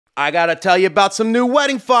I got to tell you about some new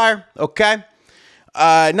wedding fire, okay?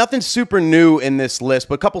 Nothing super new in this list,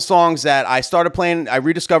 but a couple songs that I started playing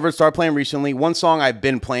recently. One song I've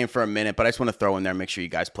been playing for a minute, but I just want to throw in there and make sure you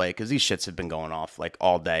guys play it because these shits have been going off like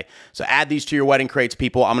all day. So add these to your wedding crates,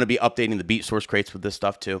 people. I'm going to be updating the beat source crates with this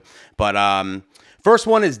stuff too. But first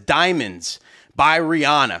one is Diamonds by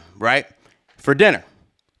Rihanna, right? For dinner.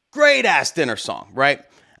 Great ass dinner song, right?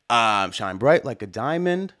 Shine bright like a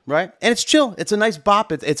diamond, right? And it's chill. It's a nice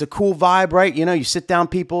bop. It's a cool vibe, right? You know, you sit down,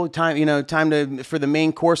 people. Time for the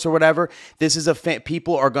main course or whatever. This is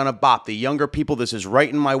people are gonna bop. The younger people, this is right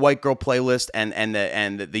in my white girl playlist, and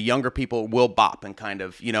the younger people will bop and kind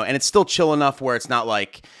of, you know, and it's still chill enough where it's not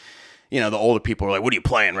like, you know, the older people are like, what are you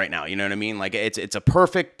playing right now? You know what I mean? Like, it's a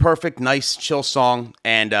perfect, nice, chill song,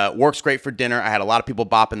 and works great for dinner. I had a lot of people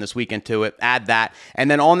bopping this weekend to it. Add that.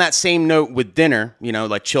 And then on that same note with dinner, you know,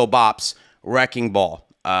 like chill bops, Wrecking Ball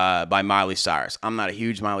by Miley Cyrus. I'm not a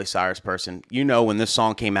huge Miley Cyrus person. You know, when this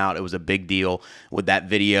song came out, it was a big deal with that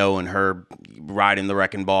video and her riding the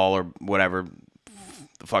wrecking ball or whatever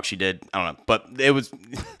the fuck she did. I don't know, but it was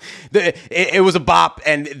it was a bop,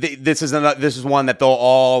 and this is one that they'll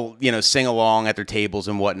all, you know, sing along at their tables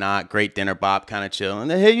and whatnot. Great dinner bop, kind of chill.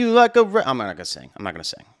 And they hit you like a I'm not gonna sing.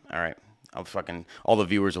 All right, all the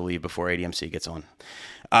viewers will leave before ADMC gets on.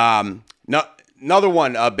 No, another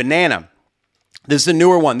one, Banana. This is a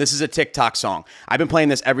newer one. This is a TikTok song. I've been playing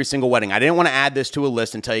this every single wedding. I didn't want to add this to a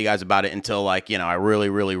list and tell you guys about it until, like, you know, I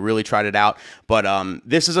really tried it out. But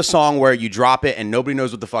this is a song where you drop it and nobody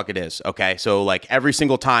knows what the fuck it is. Okay, so like every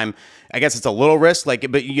single time, I guess it's a little risk.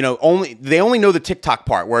 Like, but you know, they only know the TikTok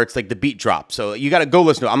part where it's like the beat drop. So you got to go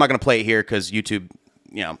listen to it. I'm not gonna play it here because YouTube,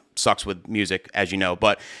 you know, sucks with music, as you know.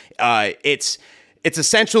 But it's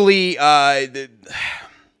essentially.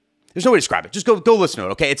 There's no way to describe it. Just go listen to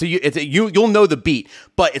it, okay? You'll know the beat,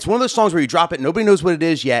 but it's one of those songs where you drop it, nobody knows what it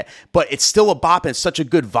is yet, but it's still a bop, and it's such a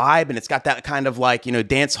good vibe, and it's got that kind of like, you know,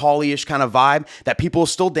 dance hall-ish kind of vibe that people will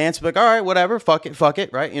still dance, like, all right, whatever, fuck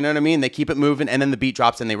it, right? You know what I mean? They keep it moving, and then the beat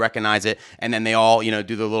drops, and they recognize it, and then they all, you know,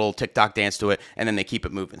 do the little TikTok dance to it, and then they keep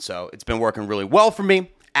it moving. So it's been working really well for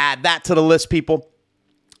me. Add that to the list, people.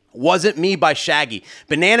 Wasn't Me by Shaggy.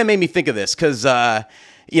 Banana made me think of this because,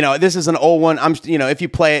 you know, this is an old one. You know, if you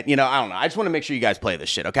play it, you know, I don't know. I just want to make sure you guys play this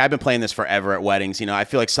shit, okay? I've been playing this forever at weddings. You know, I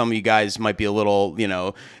feel like some of you guys might be a little, you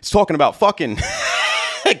know, it's talking about fucking.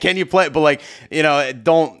 Can you play it? But like, you know,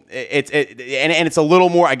 and it's a little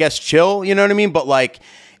more, I guess, chill. You know what I mean? But like,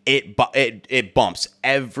 it bumps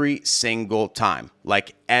every single time,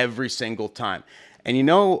 like every single time. And you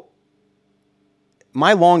know,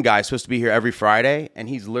 my lawn guy is supposed to be here every Friday, and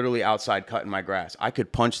he's literally outside cutting my grass. I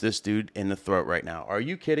could punch this dude in the throat right now. Are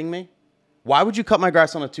you kidding me? Why would you cut my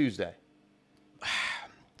grass on a Tuesday?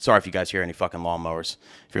 Sorry if you guys hear any fucking lawnmowers.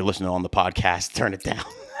 If you're listening on the podcast, turn it down.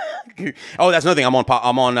 Oh, that's another thing. I'm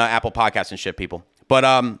on Apple Podcasts and shit, people.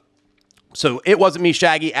 But so It Wasn't Me,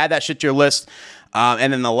 Shaggy. Add that shit to your list.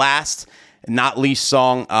 And then the last, not least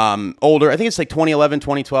song, older. I think it's like 2011,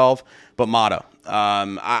 2012, but Motto.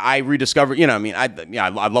 I rediscovered, you know, I mean, I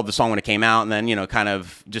love the song when it came out, and then, you know, kind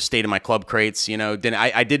of just stayed in my club crates, you know,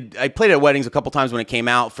 I played it at weddings a couple times when it came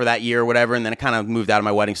out for that year or whatever, and then it kind of moved out of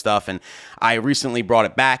my wedding stuff, and I recently brought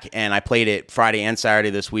it back, and I played it Friday and Saturday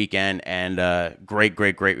this weekend, and great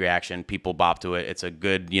reaction. People bop to it. It's a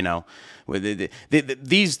good, you know, with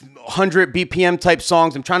these 100 BPM type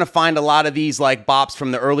songs. I'm trying to find a lot of these like bops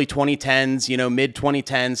from the early 2010s, you know, mid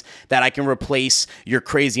 2010s that I can replace your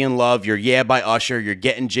Crazy in Love, your Yeah by Usher, you're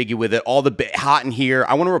Getting Jiggy with It, all the Hot in Here.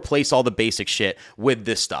 I want to replace all the basic shit with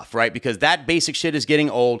this stuff, right? Because that basic shit is getting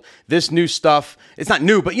old. This new stuff, it's not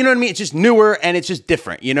new, but you know what I mean? It's just newer and it's just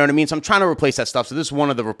different. You know what I mean? So I'm trying to replace that stuff. So this is one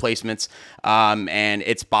of the replacements, and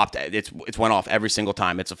it's bopped. It's went off every single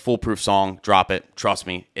time. It's a foolproof song. Drop it. Trust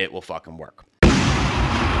me, it will fucking work.